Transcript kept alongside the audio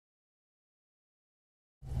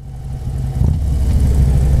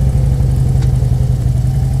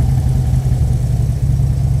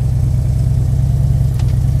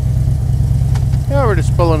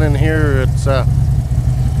just pulling in here. It's this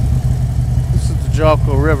is the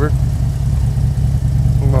Jocko River.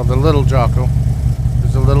 Well, the Little Jocko.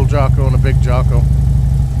 There's a Little Jocko and a Big Jocko.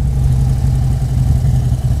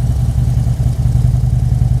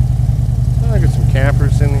 I got some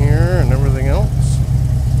campers in here and everything else.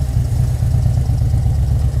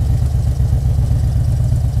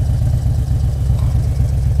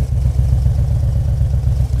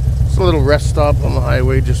 It's a little rest stop on the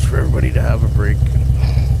highway just for everybody to have a break.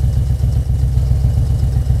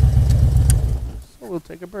 So we'll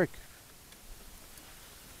take a break.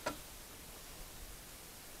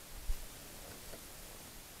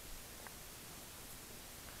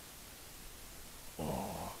 I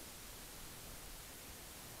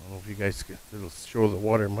don't know if you guys can, it'll show the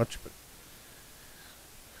water much, but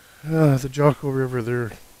the Jocko River,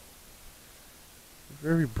 they're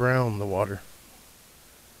very brown, the water.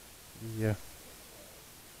 Yeah.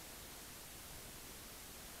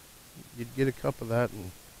 You'd get a cup of that and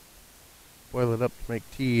boil it up to make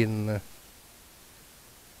tea, and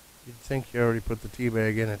you'd think you already put the tea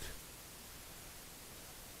bag in it.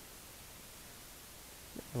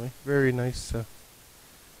 Anyway, very nice. I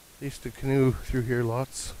used to canoe through here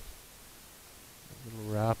lots.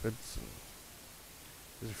 Little rapids. And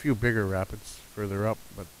there's a few bigger rapids further up,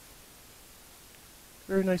 but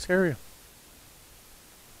very nice area.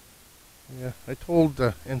 Yeah, I told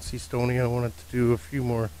NC Stoney I wanted to do a few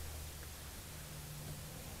more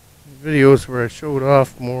videos where I showed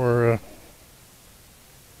off more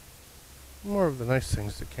of the nice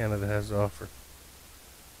things that Canada has to offer.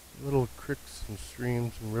 Little creeks and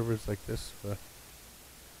streams and rivers like this.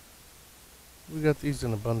 We got these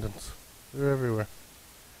in abundance. They're everywhere.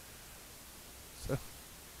 So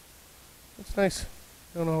it's nice.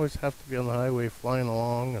 You don't always have to be on the highway flying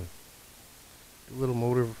along and do a little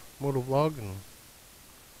motor vlog and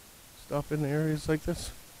stop in areas like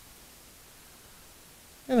this.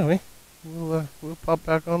 Anyway, we'll pop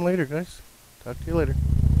back on later, guys. Talk to you later.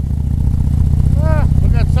 We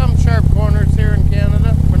got some sharp corners here in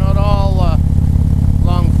Canada. We're not all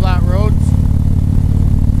long flat roads.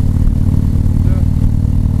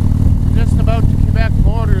 We're just about the Quebec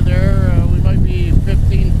border there. We might be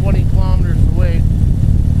 15-20 kilometers away.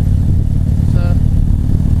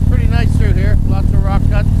 It's pretty nice through here. Lots of rock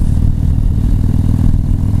cuts.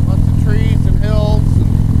 Lots of trees and hills.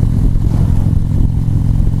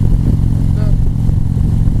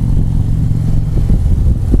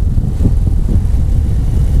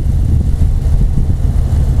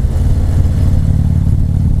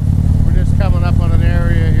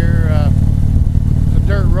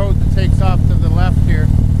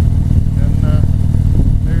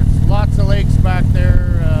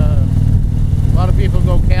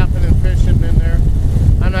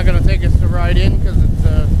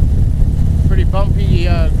 Bumpy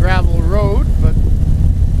gravel road, but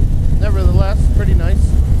nevertheless pretty nice.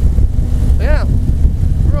 Yeah,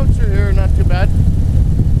 roads are here not too bad.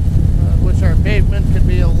 Wish our pavement could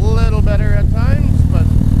be a little better at times, but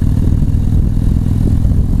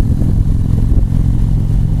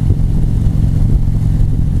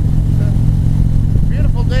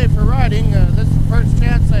beautiful day for riding. This is the first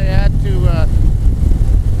chance I had to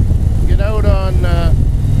get out on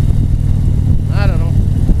I don't know.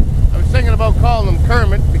 I was thinking about calling them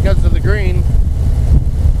Kermit because of the green,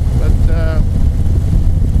 but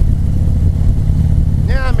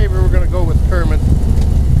yeah, maybe we're gonna go with Kermit.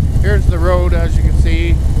 Here's the road, as you can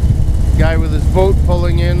see. Guy with his boat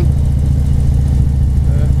pulling in,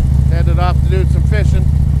 headed off to do some fishing.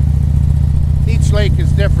 Each lake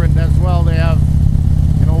is different as well. They have,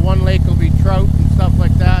 you know, one lake will be trout and stuff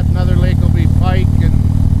like that. Another lake will be pike, and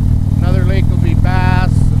another lake will be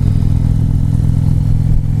bass.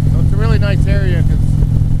 It's a really nice area because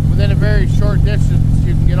within a very short distance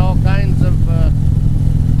you can get all kinds of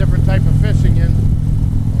different type of fishing in.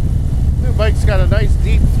 The bike's got a nice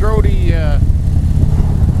deep throaty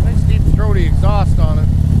exhaust on it.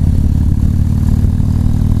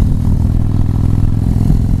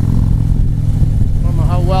 I don't know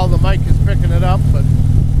how well the mic is picking it up, but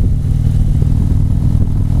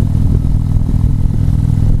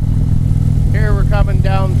here we're coming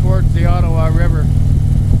down towards the Ottawa River.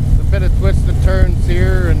 Bit of twists and turns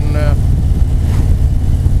here, and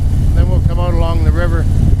then we'll come out along the river.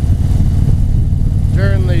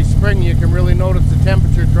 During the spring you can really notice the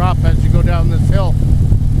temperature drop as you go down this hill.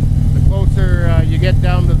 The closer you get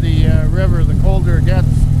down to the river, the colder it gets.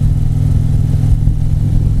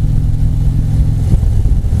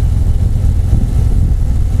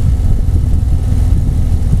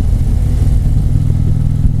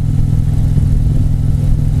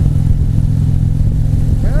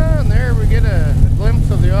 And there we get a glimpse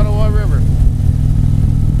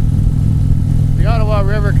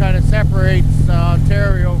Ottawa River kind of separates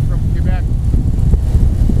Ontario from Quebec.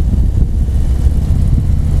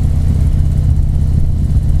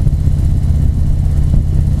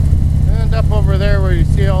 And up over there where you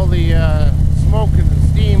see all the smoke and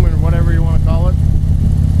steam or whatever you want to call it,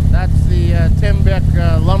 that's the Tembec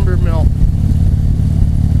lumber mill.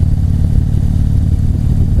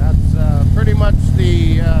 That's pretty much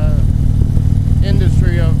the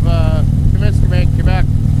industry of Temiskaming, Quebec.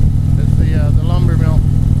 Is the lumber mill.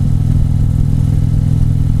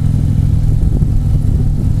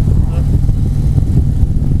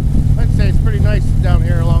 I'd say it's pretty nice down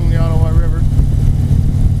here along the Ottawa River.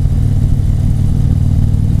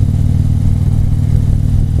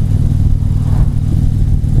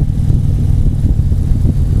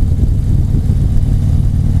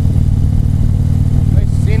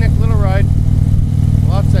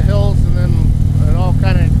 Lots of hills, and then it all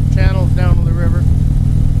kind of channels down to the river.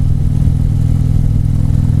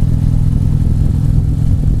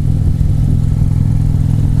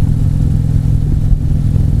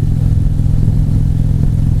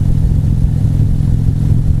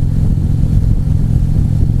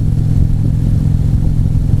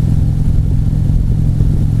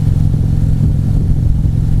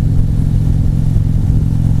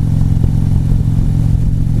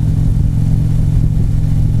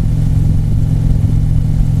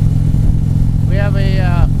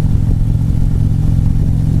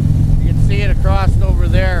 Across over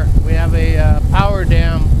there we have a power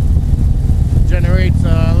dam that generates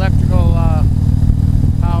electrical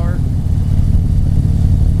power.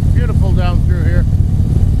 Beautiful down through here.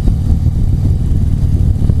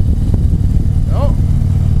 Oh,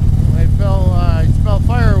 I smell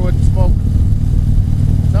firewood smoke.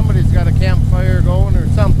 Somebody's got a campfire going or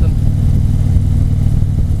something.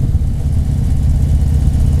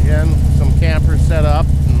 Again, some campers set up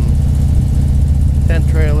and tent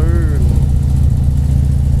trailer and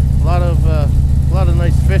a lot of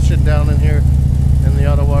nice fishing down in here in the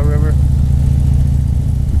Ottawa River.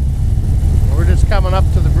 We're just coming up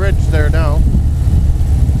to the bridge there now,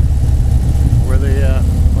 where they,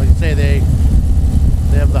 like I say, they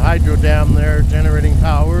have the hydro dam there generating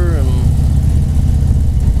power, and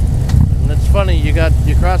it's funny. You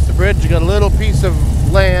cross the bridge, you got a little piece of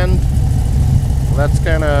land. Well, that's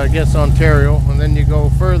kind of, I guess, Ontario, and then you go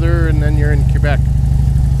further, and then you're in Quebec.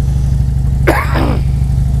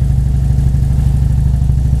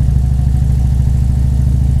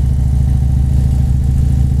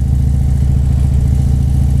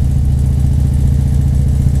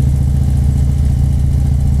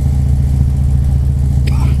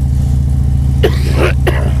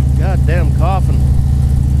 Goddamn coughing.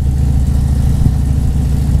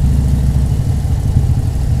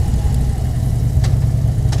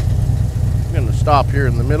 I'm gonna stop here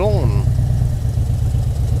in the middle and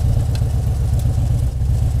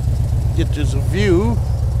get just a view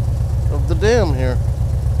of the dam here.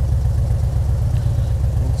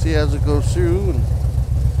 And see as it goes through.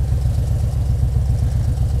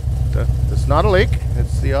 And it's not a lake,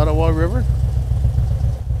 it's the Ottawa River.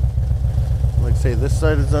 Like I say, this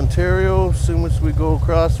side is Ontario. As soon as we go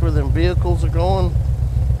across where them vehicles are going,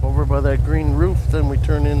 over by that green roof, then we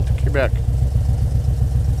turn into Quebec.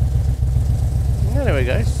 Anyway,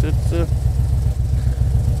 guys, it's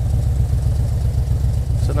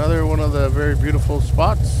another one of the very beautiful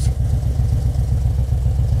spots.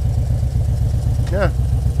 Yeah,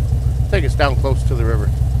 take us down close to the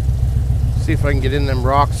river. See if I can get in them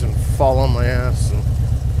rocks and fall on my ass. And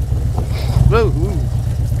whoa, ooh.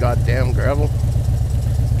 Goddamn gravel.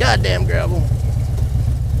 Goddamn gravel.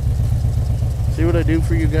 See what I do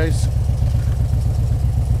for you guys?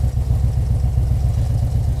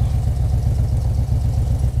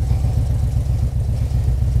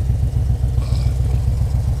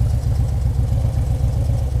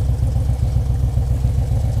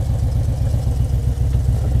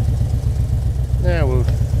 Yeah,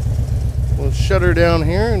 we'll shut her down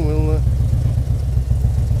here and we'll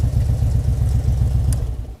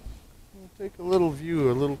take a little view,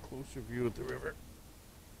 a little closer view of the river.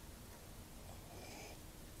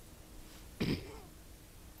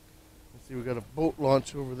 See, we got a boat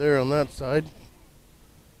launch over there on that side.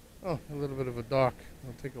 Oh, a little bit of a dock.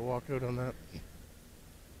 I'll take a walk out on that.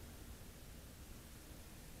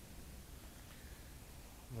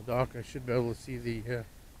 On the dock, I should be able to see the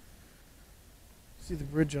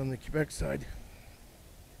bridge on the Quebec side.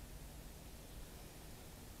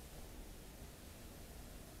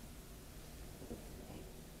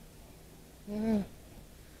 Yeah,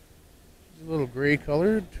 it's a little gray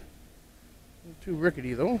colored. Not too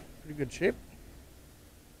rickety though. Pretty good shape.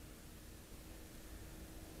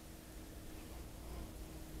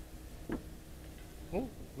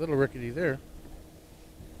 little rickety there.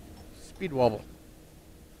 Speed wobble.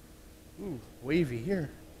 Ooh, wavy here.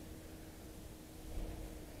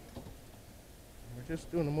 We're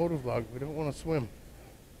just doing a motovlog. We don't want to swim.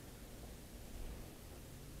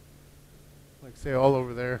 Like say all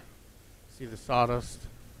over there. See the sawdust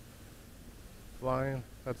flying.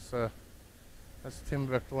 That's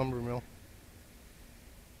Timbeck lumber mill.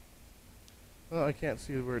 Well, I can't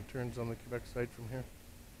see where it turns on the Quebec side from here.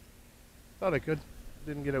 Thought I could.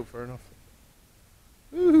 Didn't get out far enough.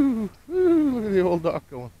 Ooh, ooh, look at the old dock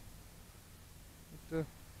going. But,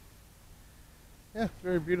 yeah,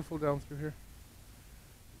 very beautiful down through here.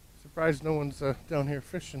 Surprised no one's down here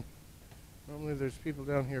fishing. Normally there's people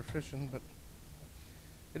down here fishing, but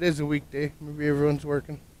it is a weekday. Maybe everyone's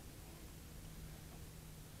working.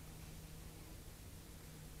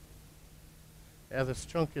 Yeah, this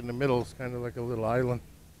chunk in the middle is kind of like a little island.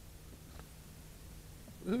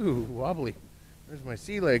 Ooh, wobbly. There's my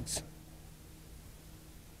sea legs.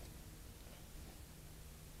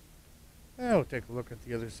 Now we'll take a look at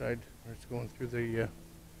the other side where it's going through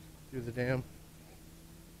the dam.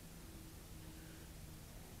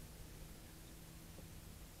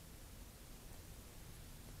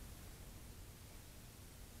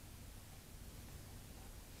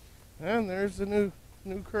 And there's the new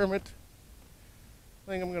Kermit.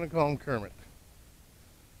 I think I'm going to call him Kermit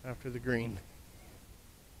after the green.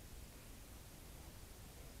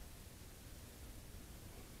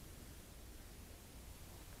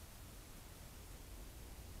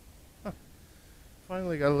 Huh.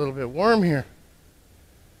 Finally got a little bit warm here.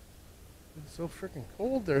 It's so freaking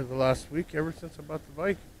cold there the last week ever since I bought the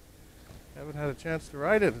bike. Haven't had a chance to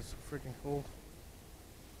ride it. It's so freaking cold.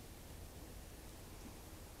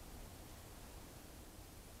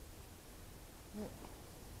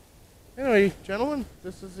 Anyway, gentlemen,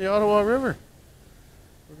 this is the Ottawa River.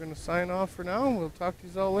 We're going to sign off for now, and we'll talk to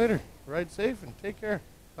you all later. Ride safe and take care.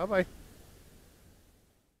 Bye-bye.